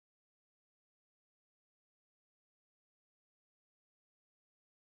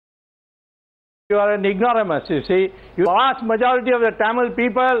You are an ignoramus, you see. The vast majority of the Tamil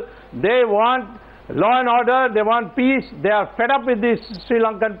people, they want law and order, they want peace, they are fed up with this Sri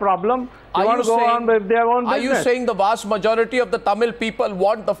Lankan problem. They want to go on with their own business. Are you saying the vast majority of the Tamil people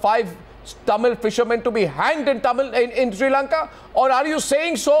want the 5 Tamil fishermen to be hanged in Sri Lanka? Or are you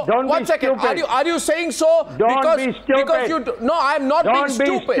saying so? Don't One be second. stupid. Are you saying so? Don't be stupid. Because you no, I am not being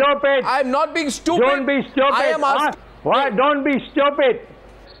stupid. I am not being stupid. Don't be stupid. I am asking. Why? Don't be stupid.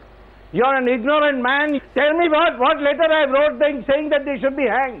 You are an ignorant man. Tell me what letter I wrote saying that they should be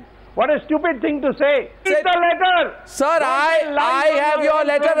hanged. What a stupid thing to say. Read the letter. Sir, I have your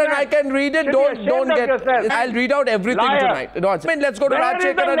letter and I can read it. Don't get. I'll read out everything tonight. No, let's go to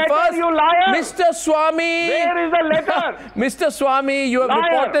Rajshekharan first. You liar. Mr. Swami. Where is the letter? Mr. Swami, you have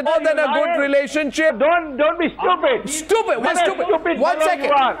reported more than a good relationship. Don't be stupid. Stupid. What's stupid? One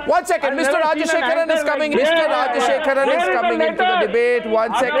second. Mr. Rajshekharan is coming. Mr. Rajshekharan is coming into the debate.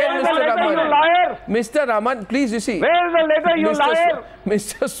 One second, Mr. Raman. Mr. Raman, please, you see. Where is the letter, you liar?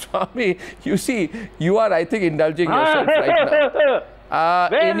 Mr. Swami, you see, you are, I think, indulging yourself right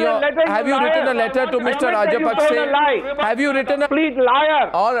now. Have you written a letter to Mr. Rajapakse? Have you written a complete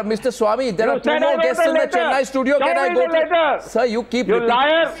liar? Or Mr. Swami, there are 2 more guests in the Chennai studio. Can I go to? Sir, you keep repeating.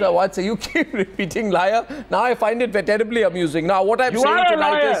 Liar. Sir, what? You keep repeating liar. Now I find it terribly amusing. Now what I'm saying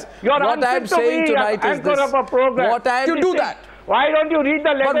tonight is this. What I do do that. Why don't you read the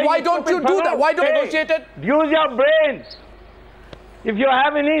letter? But why don't you do that? Why don't you negotiate it? Use your brains. If you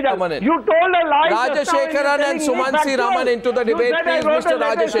have any, you told a lie. Rajshekharan and Sumansi Raman into the debate, please, Mr.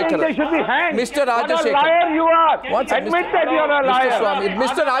 Rajshekharan. They should be hanged. Mr. Rajshekharan. What a liar you are. Admit that you are a liar.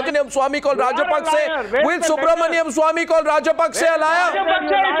 Mr. Rajaniam Swami called Rajapakse. Will Subramanian Swami call Rajapakse a liar?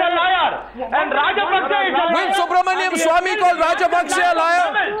 Rajapakse is a liar. And Rajapakse is a liar. Will Subramanian Swami call Rajapakse a liar?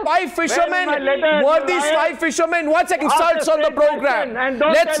 5 fishermen. Were these 5 fishermen? 1 second. Insults on the program.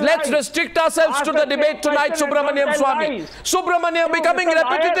 Let's restrict ourselves to the debate tonight, Subramanian Swami. Subramanian becoming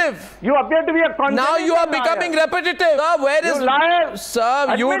repetitive. You appear to be a now you are becoming repetitive. Sir, where is... You liar.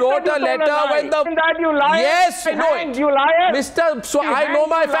 Sir, you wrote a letter when the... That you liar. Yes, I know it. You liar. Mr. I know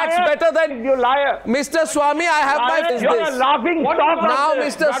my facts better than... You liar. Mr. Swami, I have my business. You are laughing stock. Now,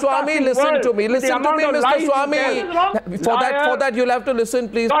 Mr. Swami, listen to me. Listen to me, Mr. Swami. For that, you'll have to listen,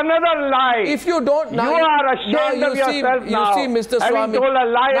 please. Another lie. If you don't... Now, you are ashamed of yourself now. You see, Mr. Swami.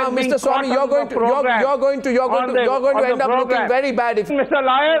 Now, Mr. Swami, you're going to end up looking very bad if... Mr.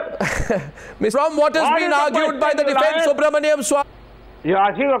 Liar. From what has been argued by the defense, Subramanian Swami. You're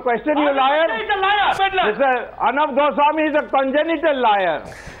asking a question, you liar? He's a liar. Mr. Arnab Goswami is a congenital liar.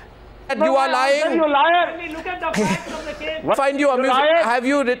 You are lying. You liar. Look at the facts of the case. Find you amusing. Have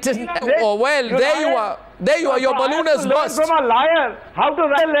you written? Oh, well, there you are. There you are. Your balloon has burst. From a liar. How to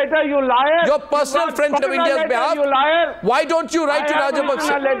write a letter, you liar. Your personal friend of India's behalf. You liar. Why don't you write to Rajapakse?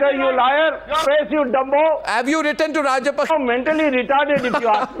 A letter, you liar. Face, you Dumbo. Have you written to Rajapakse? I'm mentally retarded if you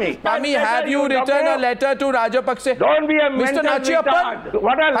ask me. Swami, have you written a letter to Rajapakse? Don't be a Mr. mental retard.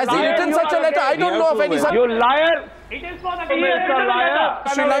 What a has he written such a letter? I don't know of any such. You liar. It is for the liar.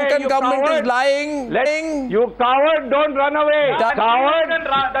 Sri Lankan government is lying. You coward, don't run away. Coward.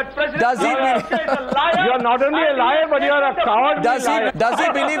 Does he believe? You are not only a liar, but you are a coward. Does he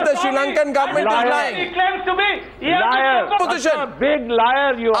believe the Sri Lankan government is lying? He claims to be. Liar. Position. A big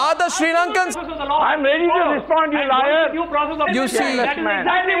liar you are. The Sri Lankans? I'm ready to respond, you liar. You see, that is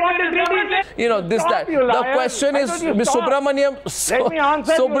exactly what is written. You know, the question is,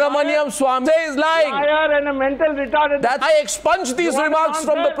 Subramanian Swami is lying. Liar and a mental retard. That I expunge these remarks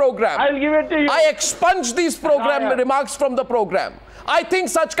from the program. I'll give it to you. I expunge these remarks from the program. I think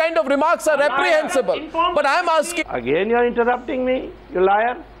such kind of remarks are reprehensible. But I'm asking... Again you're interrupting me, you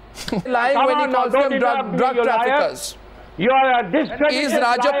liar. Lying when he calls them drug traffickers. You are a discredited Is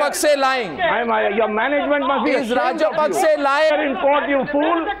Rajapakse lying? Your management must be Is Rajapakse lying? In court, you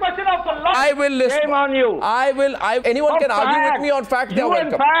fool. I will listen. Shame on you. Anyone can argue with me on facts. They are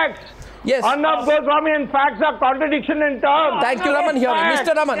welcome. Facts. Yes. Arnab Goswami and facts are contradiction in terms. Thank you, Raman. Hear me.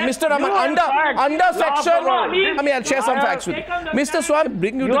 Mr. Raman, under section... I'll share some facts with you. Mr. Swami,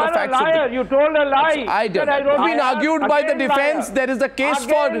 bring you to the facts. You are a liar. You told a lie. I did. It's been argued by the defense. There is a case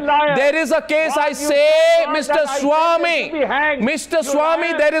There is a case, I say, Mr. Swami. Mr.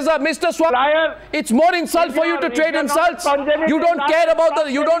 Swami, there is a... Mr. Swami, it's more insult for you to trade insults. You don't care about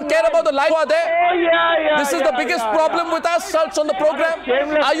the life are there. This is the biggest problem with us, insults on the program.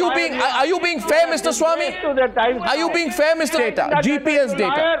 Are you being fair, Mr. Swami? Are you being fair, Mr. Data? GPS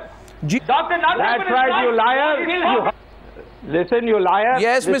data. That's right, you liar. Listen, you liar.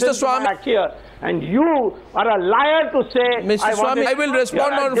 Yes, Mr. Swami. And you are a liar to say, Mr. Swami, I will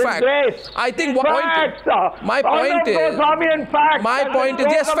respond on facts. I think my point is,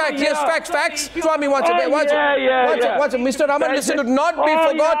 facts. Swami, watch it. Mr. Raman, listen, to not be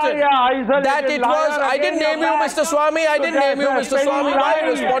forgotten that it was, I didn't name you, Mr. Swami, I didn't name you, Mr. Swami. Why are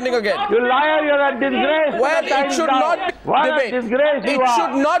you responding again? You liar, you're a disgrace. Well, it should not be debate. It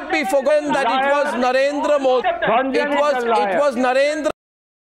should not be forgotten that it was Narendra Modi. It was Narendra